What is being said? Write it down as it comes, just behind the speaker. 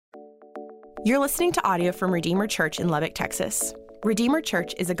You're listening to audio from Redeemer Church in Lubbock, Texas. Redeemer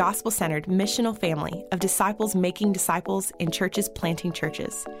Church is a gospel-centered missional family of disciples making disciples in churches planting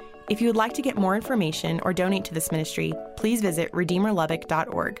churches. If you would like to get more information or donate to this ministry, please visit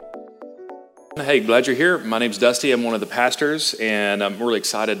redeemerlubbock.org. Hey, glad you're here. My name's Dusty. I'm one of the pastors, and I'm really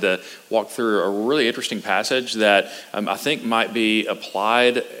excited to walk through a really interesting passage that I think might be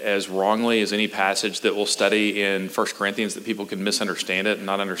applied as wrongly as any passage that we'll study in 1 Corinthians, that people can misunderstand it and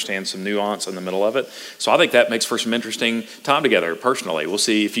not understand some nuance in the middle of it. So I think that makes for some interesting time together, personally. We'll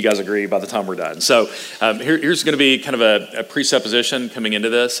see if you guys agree by the time we're done. So here's going to be kind of a presupposition coming into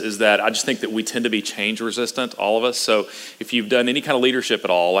this, is that I just think that we tend to be change resistant, all of us. So if you've done any kind of leadership at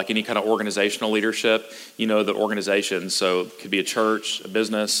all, like any kind of organizational leadership, you know that organizations, so it could be a church, a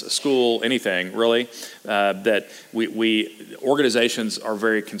business, a school, anything really, that we organizations are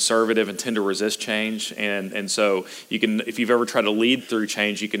very conservative and tend to resist change, and so you can, if you've ever tried to lead through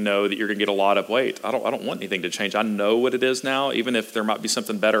change, you can know that you're going to get a lot of, wait, I don't want anything to change. I know what it is now, even if there might be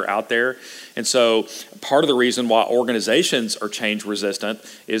something better out there. And so part of the reason why organizations are change resistant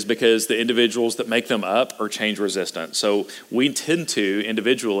is because the individuals that make them up are change resistant. So we tend to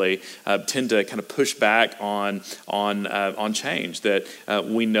individually tend to kind of push back on change. That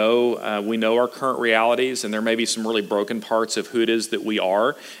we know our current realities, and there may be some really broken parts of who it is that we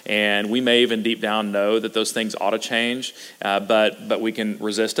are, and we may even deep down know that those things ought to change, but we can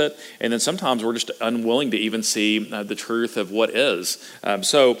resist it. And then sometimes we're just unwilling to even see the truth of what is.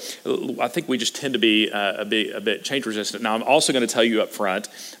 So I think we just tend to be a bit change resistant. Now, I'm also going to tell you up front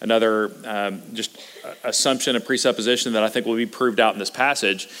another just assumption and presupposition that I think will be proved out in this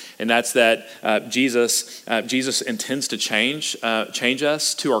passage, and that's that Jesus intends to change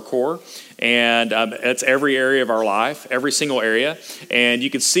us to our core. And it's every area of our life, every single area. And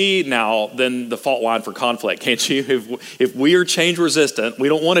you can see now then the fault line for conflict, can't you? If we are change resistant, we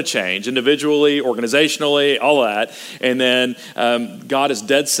don't want to change individually, organizationally, all that. And then God is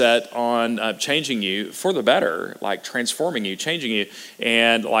dead set on changing you for the better, like transforming you, changing you.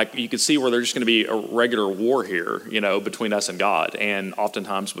 And like you can see where there's just going to be a regular war here, you know, between us and God, and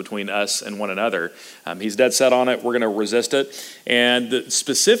oftentimes between us and one another. He's dead set on it. We're going to resist it. And the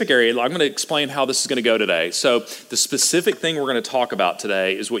specific area, I'm going to explain how this is going to go today. So the specific thing we're going to talk about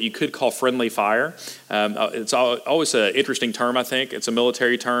today is what you could call friendly fire. It's always an interesting term, I think. It's a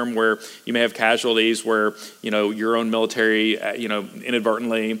military term where you may have casualties where, you know, your own military,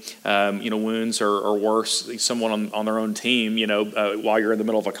 inadvertently, wounds or worse, someone on their own team, while you're in the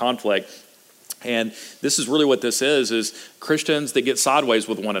middle of a conflict. And this is really what this is Christians that get sideways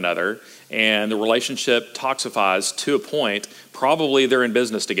with one another, and the relationship toxifies to a point. Probably they're in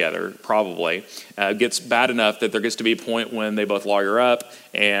business together, probably. Gets bad enough that there gets to be a point when they both lawyer up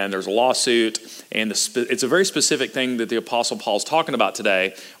and there's a lawsuit. And it's a very specific thing that the Apostle Paul's talking about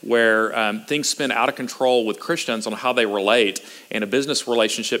today, where things spin out of control with Christians on how they relate, and a business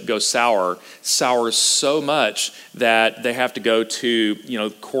relationship goes sours so much that they have to go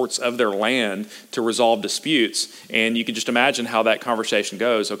to courts of their land to resolve disputes. And you can just imagine how that conversation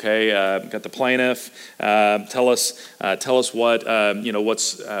goes. Okay, got the plaintiff. Tell us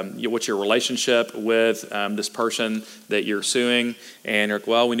what's your relationship with this person that you're suing. And you're like,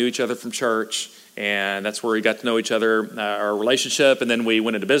 well, we knew each other from church, and that's where we got to know each other, our relationship, and then we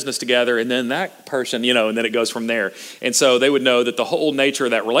went into business together, and then that person, and then it goes from there. And so they would know that the whole nature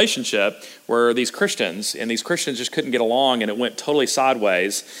of that relationship were these Christians, and these Christians just couldn't get along, and it went totally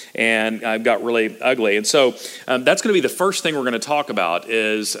sideways and got really ugly. And so that's going to be the first thing we're going to talk about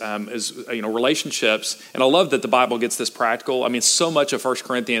is relationships. And I love that the Bible gets this practical. I mean, so much of 1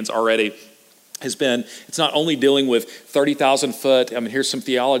 Corinthians already it's not only dealing with 30,000 foot, here's some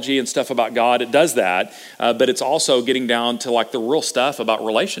theology and stuff about God, it does that, but it's also getting down to like the real stuff about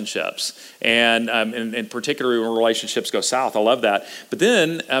relationships, and particularly when relationships go south. I love that. But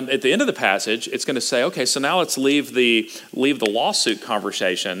then at the end of the passage, it's going to say, okay, so now let's leave the lawsuit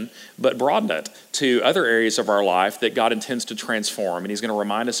conversation, but broaden it to other areas of our life that God intends to transform, and he's going to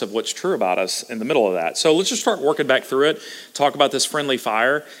remind us of what's true about us in the middle of that. So let's just start working back through it, talk about this friendly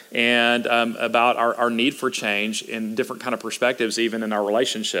fire, and about our need for change in different kind of perspectives, even in our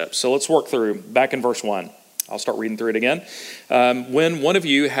relationships. So let's work through, back in verse 1. I'll start reading through it again. When one of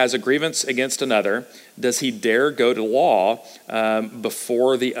you has a grievance against another, does he dare go to law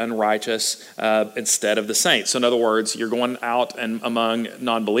before the unrighteous instead of the saints? So in other words, you're going out and among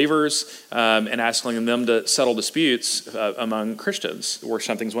non-believers and asking them to settle disputes among Christians where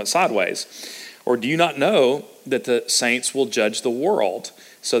something's went sideways. Or do you not know that the saints will judge the world?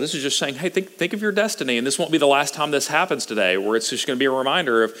 So this is just saying, hey, think of your destiny, and this won't be the last time this happens today, where it's just going to be a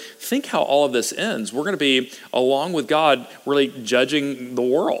reminder of, think how all of this ends. We're going to be, along with God, really judging the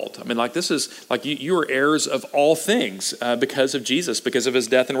world. I mean, like, this is, like, you are heirs of all things because of Jesus, because of his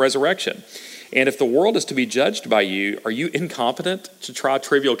death and resurrection. And if the world is to be judged by you, are you incompetent to try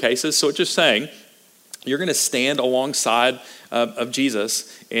trivial cases? So it's just saying, you're going to stand alongside of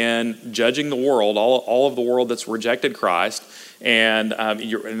Jesus and judging the world, all of the world that's rejected Christ, and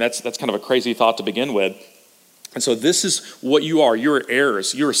that's kind of a crazy thought to begin with. And so this is what you are. You're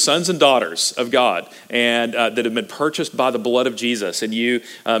heirs. You're sons and daughters of God, and that have been purchased by the blood of Jesus. And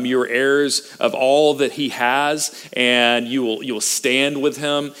you're heirs of all that he has, and you will stand with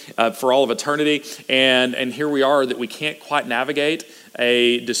him for all of eternity. And here we are, that we can't quite navigate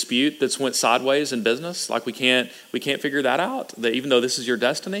a dispute that's went sideways in business. Like, we can't figure that out. That even though this is your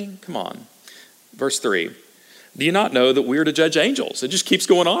destiny, come on. Verse 3. Do you not know that we're to judge angels? It just keeps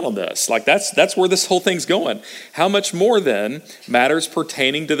going on this. Like, that's where this whole thing's going. How much more then matters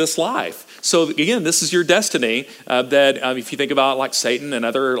pertaining to this life? So again, this is your destiny. That if you think about like Satan and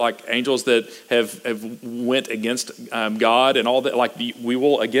other like angels that have went against God and all that, like, we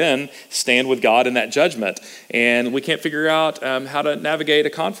will again stand with God in that judgment, and we can't figure out how to navigate a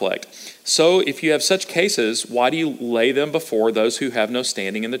conflict. So if you have such cases, why do you lay them before those who have no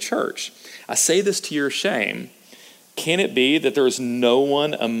standing in the church? I say this to your shame. Can it be that there is no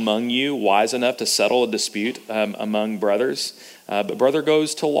one among you wise enough to settle a dispute among brothers? But brother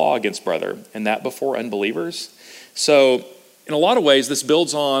goes to law against brother, and that before unbelievers? So in a lot of ways, this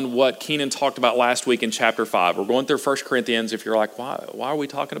builds on what Keenan talked about last week in chapter 5. We're going through 1 Corinthians. If you're like, why are we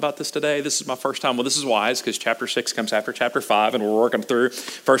talking about this today? This is my first time. Well, this is wise, because chapter 6 comes after chapter 5, and we're working through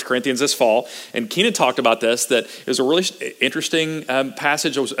 1 Corinthians this fall. And Keenan talked about this, that it was a really interesting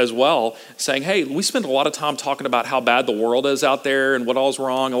passage as well, saying, hey, we spend a lot of time talking about how bad the world is out there and what all's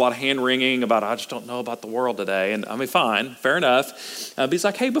wrong, a lot of hand-wringing about, I just don't know about the world today. And I mean, fine, fair enough. But he's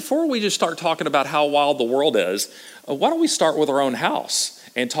like, hey, before we just start talking about how wild the world is, why don't we start with our own house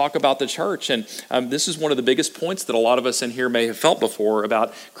and talk about the church? And this is one of the biggest points that a lot of us in here may have felt before,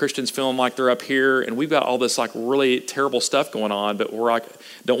 about Christians feeling like they're up here and we've got all this like really terrible stuff going on, but we're like,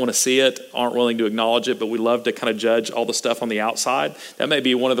 don't want to see it, aren't willing to acknowledge it, but we love to kind of judge all the stuff on the outside. That may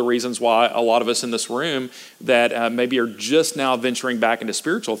be one of the reasons why a lot of us in this room that maybe are just now venturing back into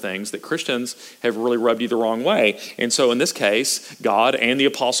spiritual things, that Christians have really rubbed you the wrong way. And so in this case, God and the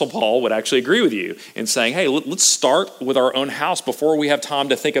Apostle Paul would actually agree with you in saying, hey, let's start with our own house before we have time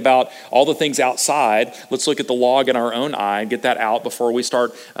to think about all the things outside. Let's look at the log in our own eye and get that out before we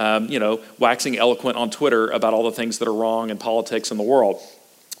start, waxing eloquent on Twitter about all the things that are wrong in politics in the world.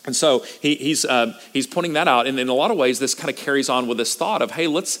 And so he's pointing that out. And in a lot of ways, this kind of carries on with this thought of, hey,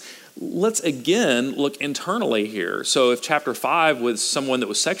 let's again look internally here. So if chapter 5 was someone that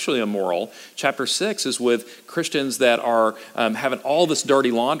was sexually immoral, chapter 6 is with Christians that are having all this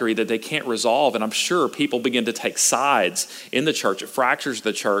dirty laundry that they can't resolve. And I'm sure people begin to take sides in the church. It fractures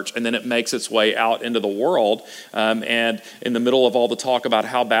the church, and then it makes its way out into the world. And in the middle of all the talk about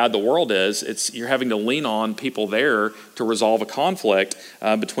how bad the world is, you're having to lean on people there to resolve a conflict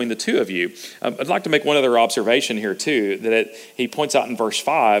between the two of you. I'd like to make one other observation here too, that he points out in verse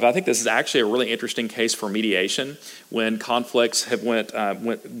 5. I think this is actually a really interesting case for mediation when conflicts have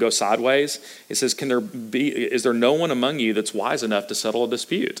go sideways. It says, is there no one among you that's wise enough to settle a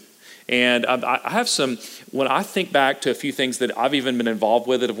dispute? And I have when I think back to a few things that I've even been involved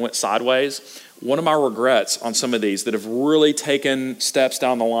with that have went sideways, one of my regrets on some of these that have really taken steps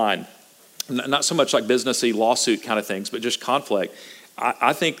down the line, not so much like businessy lawsuit kind of things, but just conflict.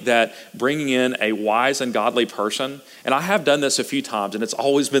 I think that bringing in a wise and godly person, and I have done this a few times, and it's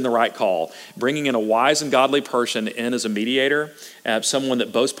always been the right call, bringing in a wise and godly person in as a mediator, someone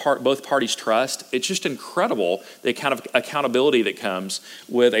that both parties trust. It's just incredible the kind of accountability that comes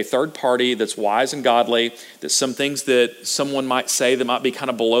with a third party that's wise and godly, that some things that someone might say that might be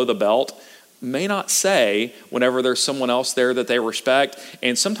kind of below the belt may not say whenever there's someone else there that they respect.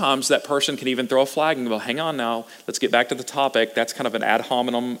 And sometimes that person can even throw a flag and go, hang on now, let's get back to the topic. That's kind of an ad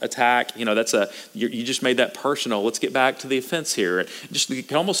hominem attack. You just made that personal. Let's get back to the offense here. You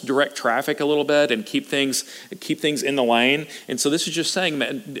can almost direct traffic a little bit and keep things in the lane. And so this is just saying,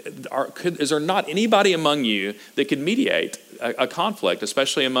 man, is there not anybody among you that could mediate a conflict,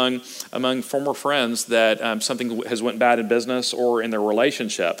 especially among former friends that something has went bad in business or in their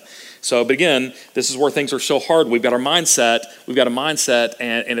relationship? So, but again, this is where things are so hard. We've got a mindset,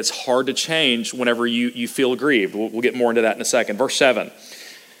 and it's hard to change whenever you feel aggrieved. We'll get more into that in a second. Verse 7,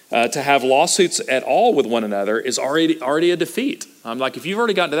 to have lawsuits at all with one another is already a defeat. Like if you've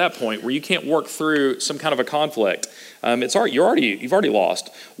already gotten to that point where you can't work through some kind of a conflict, you've already lost.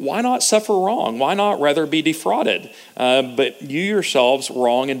 Why not suffer wrong? Why not rather be defrauded? But you yourselves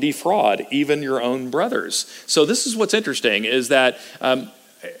wrong and defraud even your own brothers. So this is what's interesting is that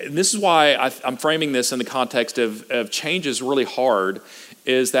this is why I'm framing this in the context of change is really hard,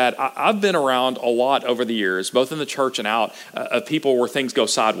 is that I've been around a lot over the years, both in the church and out, of people where things go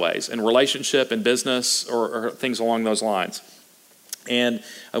sideways in relationship and business or things along those lines. And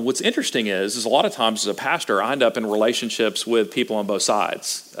what's interesting is a lot of times as a pastor, I end up in relationships with people on both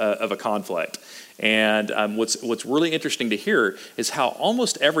sides of a conflict. And what's really interesting to hear is how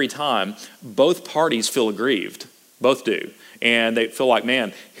almost every time both parties feel aggrieved, both do. And they feel like,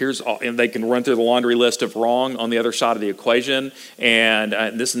 man, and they can run through the laundry list of wrong on the other side of the equation, and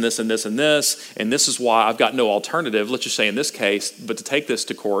this and this and this and this, and this is why I've got no alternative, let's just say in this case, but to take this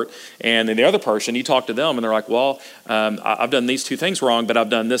to court. And then the other person, you talk to them, and they're like, well, I've done these two things wrong, but I've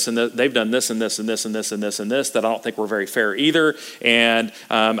done this and this, they've done this and this and this and this and this and this that I don't think were very fair either, and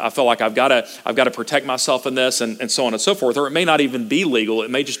I feel like I've got to protect myself in this, and so on and so forth. Or it may not even be legal. It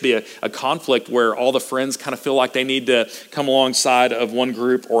may just be a conflict where all the friends kind of feel like they need to come alongside of one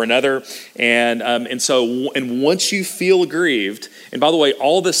group or another, and once you feel aggrieved, and by the way,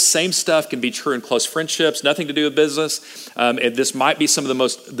 all this same stuff can be true in close friendships, nothing to do with business. This might be some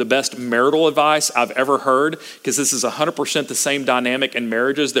of the best marital advice I've ever heard, because this is 100% the same dynamic in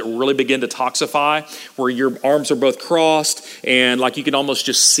marriages that really begin to toxify, where your arms are both crossed, and like you can almost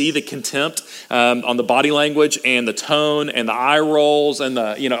just see the contempt on the body language and the tone and the eye rolls and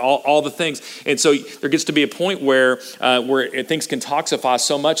all the things. And so there gets to be a point where things can toxify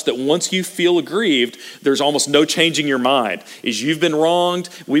so much that once you feel aggrieved, there's almost no changing your mind. Is you've been wronged,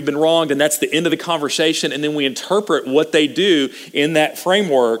 we've been wronged, and that's the end of the conversation. And then we interpret what they do in that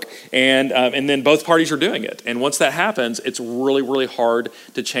framework, and then both parties are doing it. And once that happens, it's really, really hard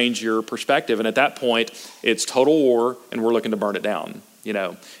to change your perspective. And at that point, it's total war, and we're looking to burn it down.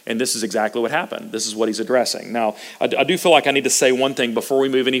 And this is exactly what happened. This is what he's addressing. Now, I do feel like I need to say one thing before we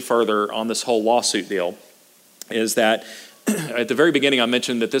move any further on this whole lawsuit deal, is that at the very beginning I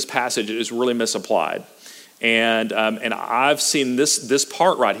mentioned that this passage is really misapplied. And I've seen this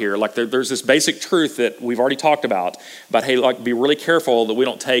part right here, like there's this basic truth that we've already talked about, hey, like be really careful that we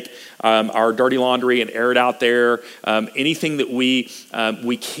don't take our dirty laundry and air it out there. Anything that we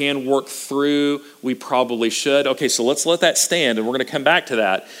can work through, we probably should. Okay, so let's let that stand, and we're going to come back to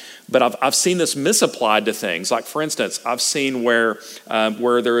that. But I've seen this misapplied to things. Like, for instance, I've seen where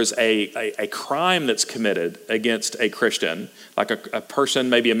there is a crime that's committed against a Christian, like a person,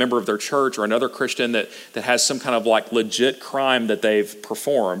 maybe a member of their church or another Christian that has some kind of like legit crime that they've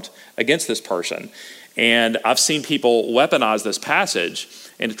performed against this person. And I've seen people weaponize this passage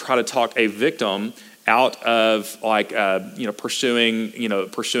and to try to talk a victim out of pursuing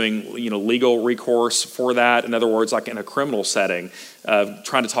legal recourse for that. In other words, like in a criminal setting,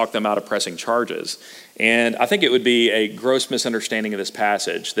 trying to talk them out of pressing charges. And I think it would be a gross misunderstanding of this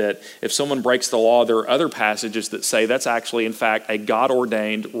passage that if someone breaks the law, there are other passages that say that's actually, in fact, a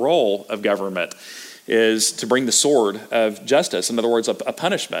God-ordained role of government, is to bring the sword of justice. In other words, a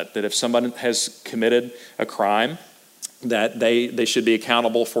punishment, that if someone has committed a crime, that they should be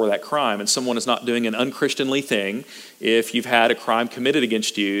accountable for that crime. And someone is not doing an unchristianly thing if you've had a crime committed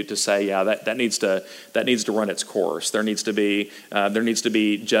against you to say, yeah, that needs to run its course. There needs to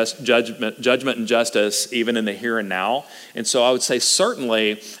be just judgment and justice even in the here and now. And so I would say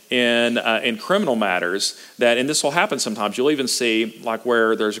certainly in criminal matters that, and this will happen sometimes, you'll even see like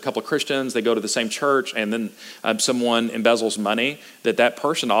where there's a couple of Christians, they go to the same church, and then someone embezzles money, that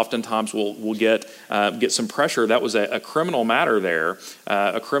person oftentimes will get some pressure. That was a criminal matter there,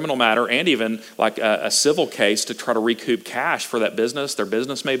 and even like a civil case to try to recoup cash for that business. Their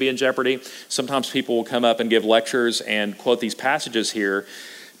business may be in jeopardy. Sometimes people will come up and give lectures and quote these passages here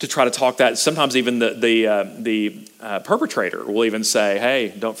to try to talk that. Sometimes even the perpetrator will even say,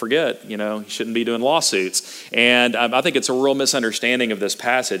 hey, don't forget, you shouldn't be doing lawsuits. And I think it's a real misunderstanding of this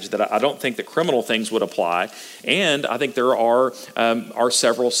passage that I don't think that criminal things would apply. And I think there are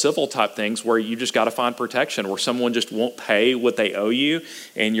several civil type things where you just got to find protection, where someone just won't pay what they owe you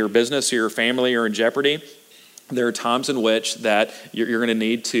and your business or your family are in jeopardy. There are times in which that you're going to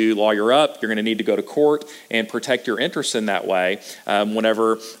need to lawyer up, you're going to need to go to court and protect your interests in that way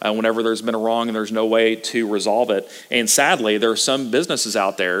whenever there's been a wrong and there's no way to resolve it. And sadly, there are some businesses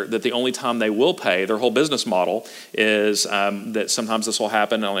out there that the only time they will pay, their whole business model is that sometimes this will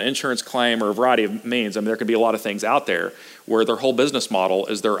happen on an insurance claim or a variety of means. There can be a lot of things out there where their whole business model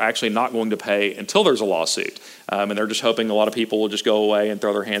is they're actually not going to pay until there's a lawsuit. And they're just hoping a lot of people will just go away and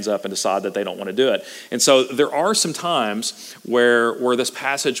throw their hands up and decide that they don't want to do it. And so there are some times where this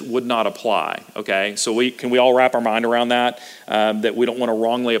passage would not apply, okay? So can we all wrap our mind around that, that we don't want to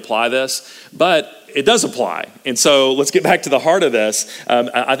wrongly apply this? But it does apply. And so let's get back to the heart of this.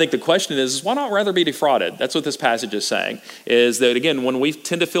 I think the question is why not rather be defrauded? That's what this passage is saying, is that, again, when we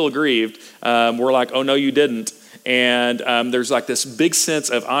tend to feel aggrieved, we're like, oh, no, you didn't. And there's like this big sense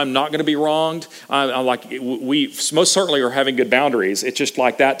of I'm not going to be wronged. I'm like, we most certainly are having good boundaries. It's just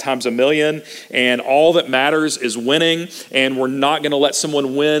like that times a million. And all that matters is winning. And we're not going to let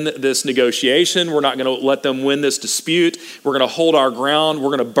someone win this negotiation. We're not going to let them win this dispute. We're going to hold our ground.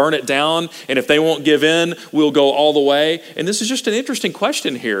 We're going to burn it down. And if they won't give in, we'll go all the way. And this is just an interesting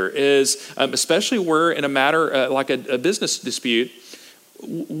question here, is especially where in a matter like a business dispute,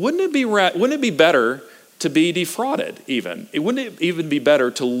 wouldn't it be better to be defrauded even? Wouldn't it even be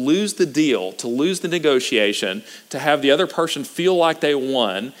better to lose the deal, to lose the negotiation, to have the other person feel like they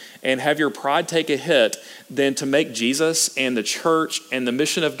won and have your pride take a hit than to make Jesus and the church and the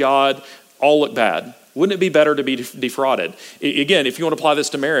mission of God all look bad? Wouldn't it be better to be defrauded? Again, if you want to apply this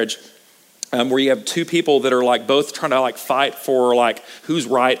to marriage, where you have two people that are like both trying to like fight for like who's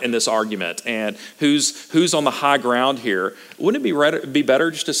right in this argument and who's on the high ground here. Wouldn't it be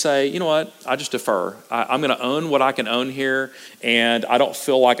better just to say, you know what, I just defer. I'm going to own what I can own here, and I don't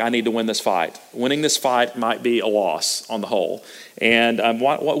feel like I need to win this fight. Winning this fight might be a loss on the whole. And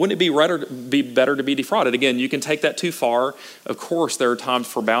wouldn't it be better to be defrauded? Again, you can take that too far. Of course, there are times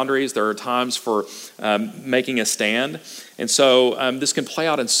for boundaries. There are times for making a stand. And so this can play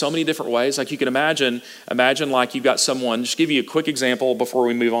out in so many different ways. Like you can imagine like you've got someone, just give you a quick example before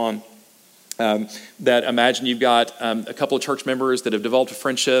we move on. That imagine you've got a couple of church members that have developed a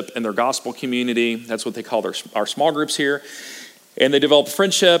friendship in their gospel community. That's what they call our small groups here. And they develop a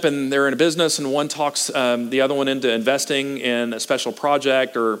friendship, and they're in a business, and one talks the other one into investing in a special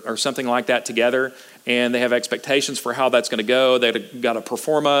project or something like that together. And they have expectations for how that's going to go. They've got a pro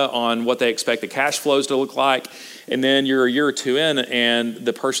forma on what they expect the cash flows to look like. And then you're a year or two in, and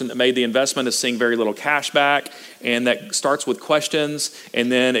the person that made the investment is seeing very little cash back. And that starts with questions,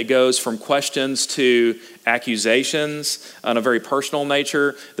 and then it goes from questions to accusations on a very personal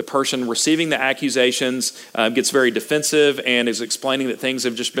nature. The person receiving the accusations gets very defensive and is explaining that things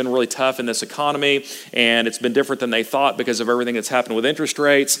have just been really tough in this economy, and it's been different than they thought because of everything that's happened with interest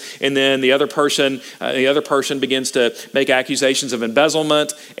rates. And then the other person begins to make accusations of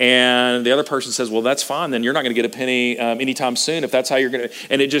embezzlement, and the other person says, well, that's fine, then you're not going to get a penny anytime soon if that's how you're going to.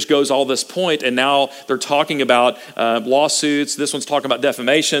 And it just goes all this point, and now they're talking about lawsuits. This one's talking about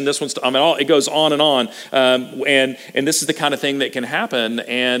defamation. This one's, it goes on and on. And this is the kind of thing that can happen.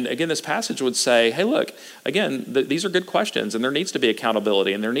 And again, this passage would say, hey, look, again, these are good questions, and there needs to be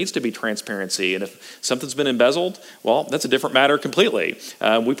accountability, and there needs to be transparency. And if something's been embezzled, well, that's a different matter completely.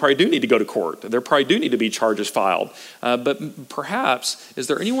 We probably do need to go to court. There probably do need to be charges filed. But perhaps, is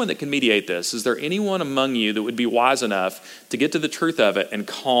there anyone that can mediate this? Is there anyone among you that would be wise enough to get to the truth of it and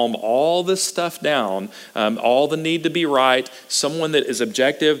calm all this stuff down, all the need to be right, someone that is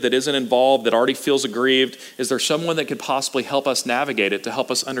objective, that isn't involved, that already feels aggrieved? Is there someone that could possibly help us navigate it, to help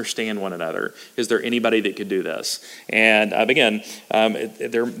us understand one another? Is there anybody that could do this? And again,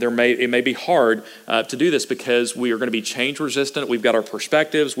 it may be hard to do this because we are going to be change resistant. We've got our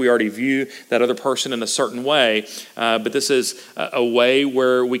perspectives. We already view that other person in a certain way. But this is a way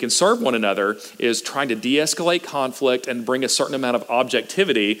where we can serve one another, is trying to de-escalate conflict and bring a certain amount of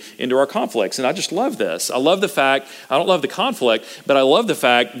objectivity into our conflicts. And I just love this. I love the fact, I don't love the conflict, but I love the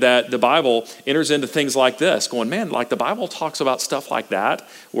fact that the Bible enters into things like this, going, man, like the Bible talks about stuff like that,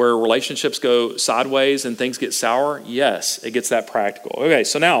 where relationships go sideways and things get sour. Yes, it gets that practical. Okay,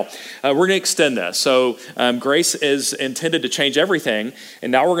 so now we're going to extend this. So grace is intended to change everything,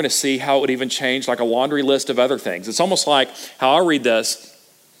 and now we're going to see how it would even change like a laundry list of other things. It's almost like how I read this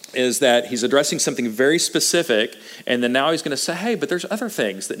is that he's addressing something very specific, and then now he's going to say, hey, but there's other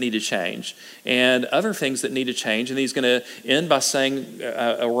things that need to change, and other things that need to change, and he's going to end by saying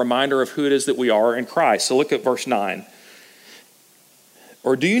a reminder of who it is that we are in Christ. So look at verse 9.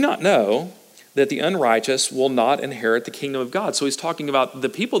 Or do you not know that the unrighteous will not inherit the kingdom of God? So he's talking about the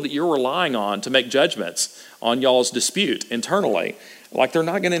people that you're relying on to make judgments on y'all's dispute internally. Like they're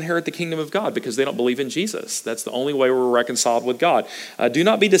not going to inherit the kingdom of God because they don't believe in Jesus. That's the only way we're reconciled with God. Do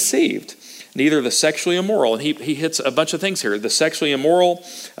not be deceived. Neither the sexually immoral, and he hits a bunch of things here. The sexually immoral,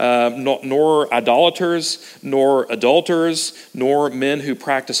 nor idolaters, nor adulterers, nor men who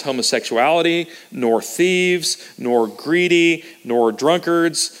practice homosexuality, nor thieves, nor greedy, nor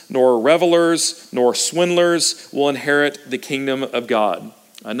drunkards, nor revelers, nor swindlers will inherit the kingdom of God.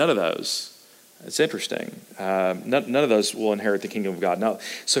 None of those. It's interesting. None of those will inherit the kingdom of God. Now,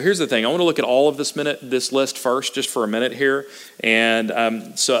 so here's the thing. I want to look at all of this list first, just for a minute here.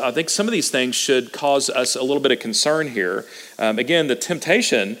 And so I think some of these things should cause us a little bit of concern here. Again, the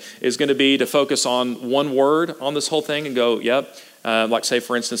temptation is going to be to focus on one word on this whole thing and go, yep. Like say,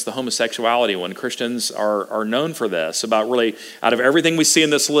 for instance, the homosexuality one. Christians are known for this, about really, out of everything we see in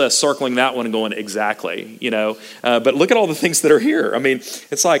this list, circling that one and going, exactly, But look at all the things that are here. I mean,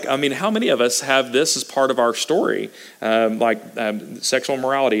 it's like, how many of us have this as part of our story? Sexual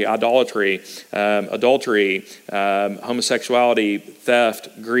immorality, idolatry, adultery, homosexuality,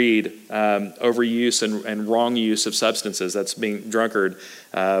 theft, greed, overuse and wrong use of substances. That's being drunkard,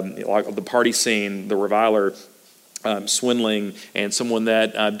 like the party scene, the reviler, swindling, and someone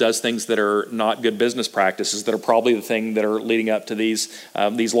that does things that are not good business practices, that are probably the thing that are leading up to these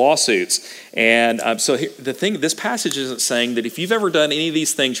lawsuits. And so this passage isn't saying that if you've ever done any of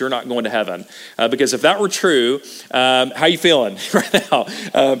these things, you're not going to heaven. Because if that were true, how you feeling right now?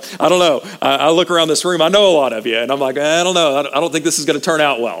 I don't know. I look around this room, I know a lot of you, and I'm like, I don't know. I don't think this is going to turn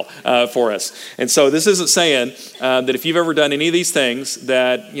out well for us. And so this isn't saying that if you've ever done any of these things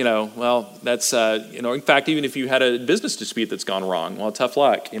that, that's, in fact, even if you had a business dispute that's gone wrong, well, tough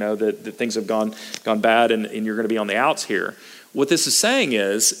luck, that things have gone bad and you're going to be on the outs here. What this is saying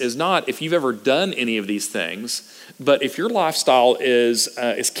is not if you've ever done any of these things, but if your lifestyle is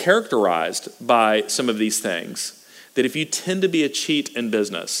characterized by some of these things, that if you tend to be a cheat in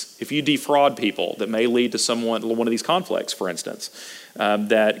business, if you defraud people, that may lead to one of these conflicts, for instance.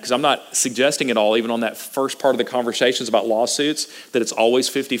 Because I'm not suggesting at all, even on that first part of the conversations about lawsuits, that it's always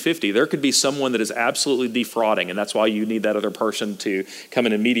 50-50. There could be someone that is absolutely defrauding, and that's why you need that other person to come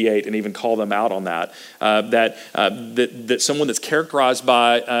in and mediate and even call them out on that. That someone that's characterized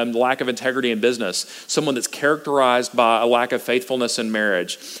by lack of integrity in business, someone that's characterized by a lack of faithfulness in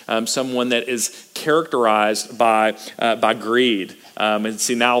marriage, someone that is characterized by greed. And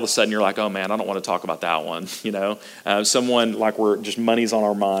see, now all of a sudden you're like, oh man, I don't want to talk about that one. Someone like we're just money's on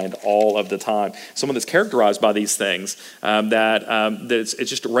our mind all of the time. Someone that's characterized by these things, that it's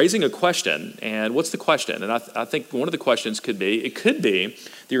just raising a question. And what's the question? And I think one of the questions could be that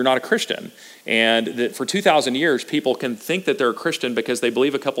you're not a Christian. And that for 2,000 years, people can think that they're a Christian because they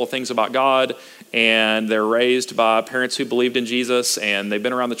believe a couple of things about God, and they're raised by parents who believed in Jesus, and they've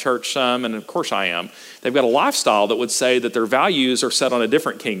been around the church some, and of course I am. They've got a lifestyle that would say that their values are set on a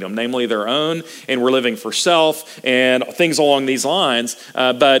different kingdom, namely their own, and we're living for self, and things along these lines.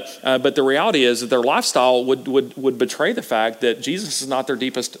 But the reality is that their lifestyle would betray the fact that Jesus is not their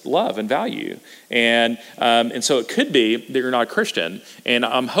deepest love and value. And so it could be that you're not a Christian. And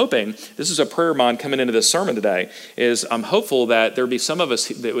I'm hoping, this is a prayer of mine coming into this sermon today, is I'm hopeful that there would be some of us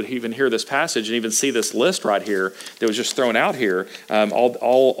that would even hear this passage and even see this list right here that was just thrown out here.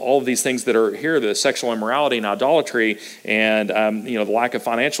 All of these things that are here, the sexual immorality and idolatry, and the lack of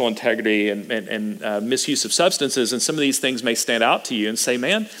financial integrity and misuse of substances, and some of these things may stand out to you and say,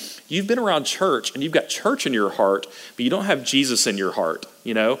 man, you've been around church and you've got church in your heart, but you don't have Jesus in your heart,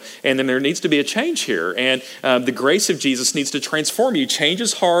 and then there needs to be a change here. And the grace of Jesus needs to transform you. Change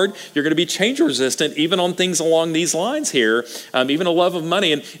is hard. You're going to be change resistant, even on things along these lines here, even a love of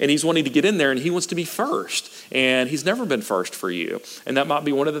money. And he's wanting to get in there, and he wants to be first. And he's never been first for you. And that might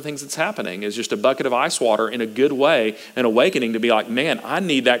be one of the things that's happening, is just a bucket of ice water in a good way, an awakening to be like, man, I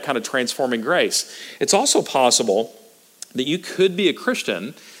need that kind of transforming grace. It's also possible that you could be a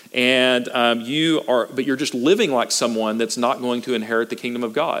Christian and but you're just living like someone that's not going to inherit the kingdom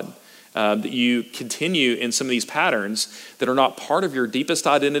of God. That you continue in some of these patterns that are not part of your deepest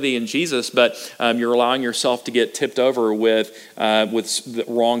identity in Jesus, but you're allowing yourself to get tipped over with the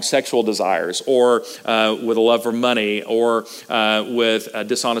wrong sexual desires, or with a love for money, or with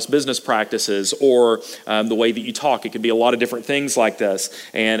dishonest business practices, or the way that you talk. It could be a lot of different things like this.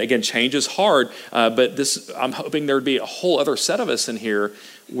 And again, change is hard, but I'm hoping there would be a whole other set of us in here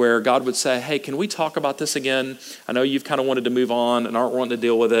where God would say, hey, can we talk about this again? I know you've kind of wanted to move on and aren't wanting to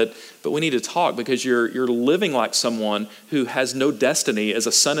deal with it, but we need to talk, because you're living like someone who has no destiny as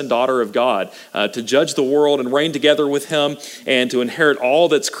a son and daughter of God, to judge the world and reign together with him, and to inherit all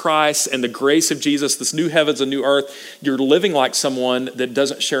that's Christ and the grace of Jesus, this new heavens and new earth. You're living like someone that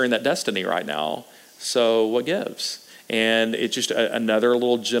doesn't share in that destiny right now. So what gives? And it's just another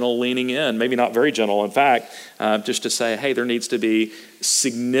little gentle leaning in, maybe not very gentle, in fact, just to say, hey, there needs to be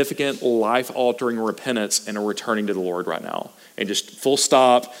significant life-altering repentance and a returning to the Lord right now. And just full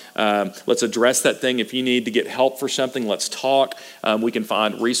stop. Let's address that thing. If you need to get help for something, let's talk. We can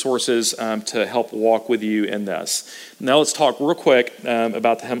find resources to help walk with you in this. Now let's talk real quick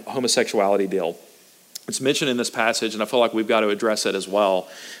about the homosexuality deal. It's mentioned in this passage, and I feel like we've got to address it as well.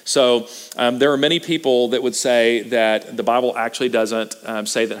 So there are many people that would say that the Bible actually doesn't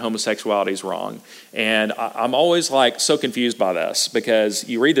say that homosexuality is wrong. And I'm always like so confused by this, because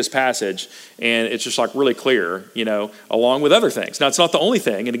you read this passage and it's just like really clear, along with other things. Now, it's not the only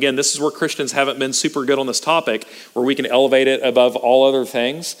thing. And again, this is where Christians haven't been super good on this topic, where we can elevate it above all other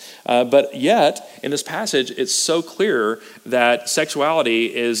things. But yet, in this passage, it's so clear that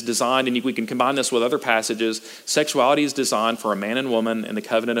sexuality is designed, and we can combine this with other passages. Sexuality is designed for a man and woman in the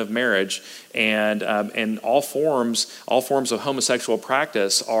covenant of marriage, and all forms of homosexual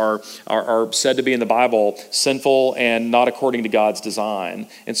practice are said to be in the Bible sinful and not according to God's design.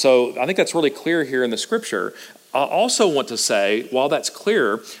 And so I think that's really clear here in the Scripture. I also want to say, while that's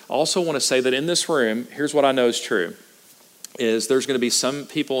clear, I also want to say that in this room, here's what I know is true, is there's going to be some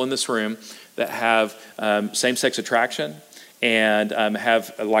people in this room that have same-sex attraction, and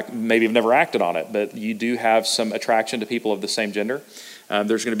have maybe have never acted on it, but you do have some attraction to people of the same gender.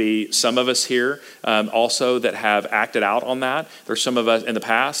 There's going to be some of us here also that have acted out on that. There's some of us in the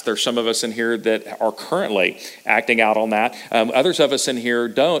past. There's some of us in here that are currently acting out on that. Others of us in here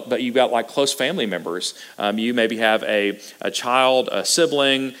don't, but you've got like close family members. You maybe have a child, a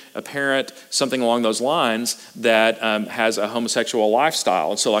sibling, a parent, something along those lines that has a homosexual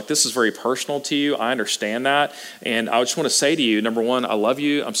lifestyle. And so this is very personal to you. I understand that. And I just want to say to you, number one, I love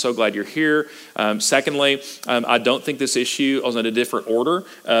you. I'm so glad you're here. Secondly, I don't think this issue is in a different order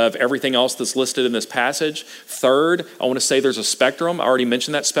of everything else that's listed in this passage. Third, I want to say there's a spectrum. I already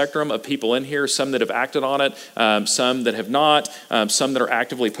mentioned that spectrum of people in here, some that have acted on it, some that have not, some that are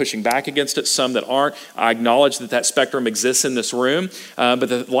actively pushing back against it, some that aren't. I acknowledge that spectrum exists in this room. But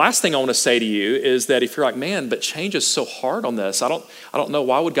the last thing I want to say to you is that if you're like, man, but change is so hard on this. I don't know,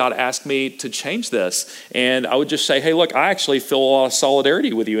 why would God ask me to change this? And I would just say, hey, look, I actually feel a lot of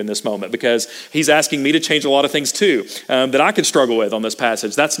solidarity with you in this moment, because he's asking me to change a lot of things too that I can struggle with on this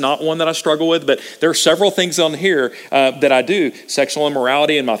passage. That's not one that I struggle with, but there are several things on here that I do. Sexual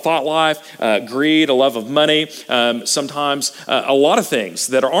immorality in my thought life, greed, a love of money, sometimes a lot of things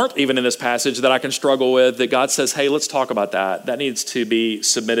that aren't even in this passage that I can struggle with, that God says, hey, let's talk about that. That needs to be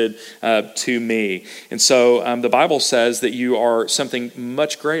submitted to me. And so the Bible says that you are something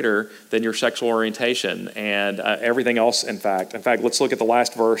much greater than your sexual orientation and everything else, in fact. In fact, let's look at the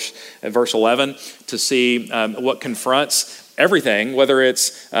last verse, verse 11, to see what confronts everything, whether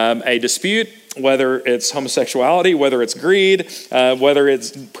it's a dispute, whether it's homosexuality, whether it's greed, whether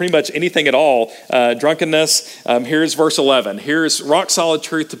it's pretty much anything at all, drunkenness. Here's verse 11. Here's rock solid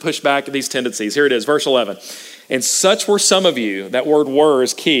truth to push back these tendencies. Here it is, verse 11. And such were some of you. That word were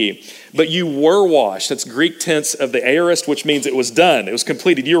is key. But you were washed. That's Greek tense of the aorist, which means it was done. It was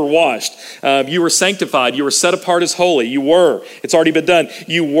completed. You were washed. You were sanctified. You were set apart as holy. You were. It's already been done.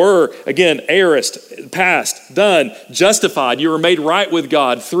 You were, again, aorist, past, done, justified. You were made right with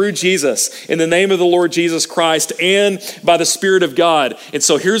God through Jesus in the name of the Lord Jesus Christ and by the Spirit of God. And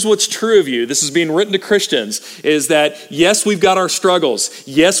so here's what's true of you. This is being written to Christians, is that yes, we've got our struggles.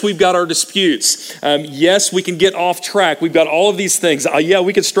 Yes, we've got our disputes. Yes, we can get off track. We've got all of these things. Yeah,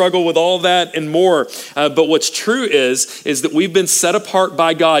 we can struggle with all that and more. But what's true is that we've been set apart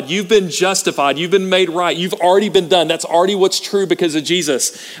by God. You've been justified. You've been made right. You've already been done. That's already what's true because of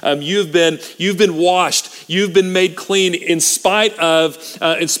Jesus. You've been washed. You've been made clean in spite of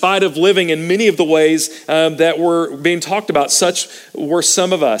living in many of the ways that were being talked about. Such were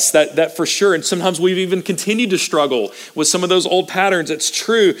some of us, that for sure. And sometimes we've even continued to struggle with some of those old patterns. It's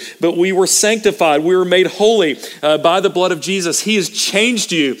true, but we were sanctified. We were made holy by the blood of Jesus. He has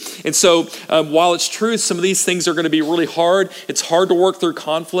changed you. And so while it's true, some of these things are going to be really hard. It's hard to work through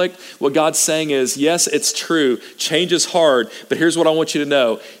conflict. What God's saying is, yes, it's true. Change is hard, but here's what I want you to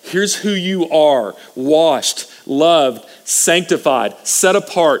know. Here's who you are: washed, loved, sanctified, set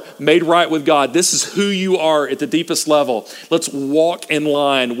apart, made right with God. This is who you are at the deepest level. Let's walk in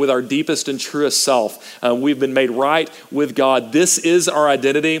line with our deepest and truest self. We've been made right with God. This is our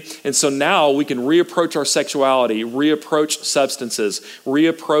identity. And so now we can reapproach our sexuality, reapproach substances,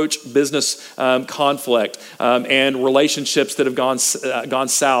 reapproach business conflict and relationships that have gone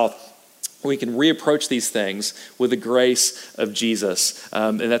south. We can reapproach these things with the grace of Jesus.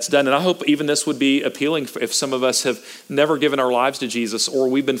 And that's done. And I hope even this would be appealing if some of us have never given our lives to Jesus, or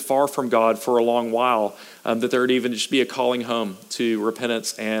we've been far from God for a long while, that there would even just be a calling home to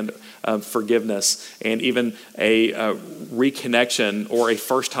repentance and forgiveness, and even a reconnection or a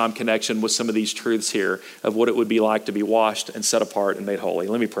first-time connection with some of these truths here of what it would be like to be washed and set apart and made holy.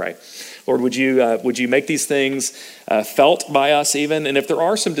 Let me pray. Lord, would you make these things felt by us even? And if there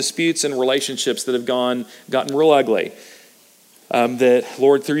are some disputes and relationships that have gotten real ugly, that,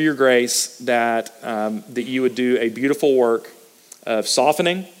 Lord, through your grace, that you would do a beautiful work of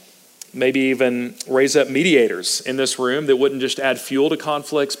softening, maybe even raise up mediators in this room that wouldn't just add fuel to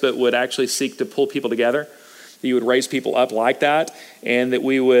conflicts, but would actually seek to pull people together. That you would raise people up like that, and that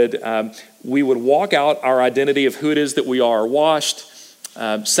we would walk out our identity of who it is that we are, washed,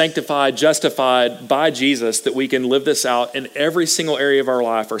 sanctified, justified by Jesus, that we can live this out in every single area of our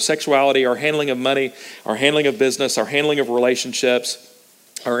life, our sexuality, our handling of money, our handling of business, our handling of relationships,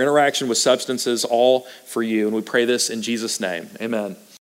 our interaction with substances, all for you. And we pray this in Jesus' name. Amen.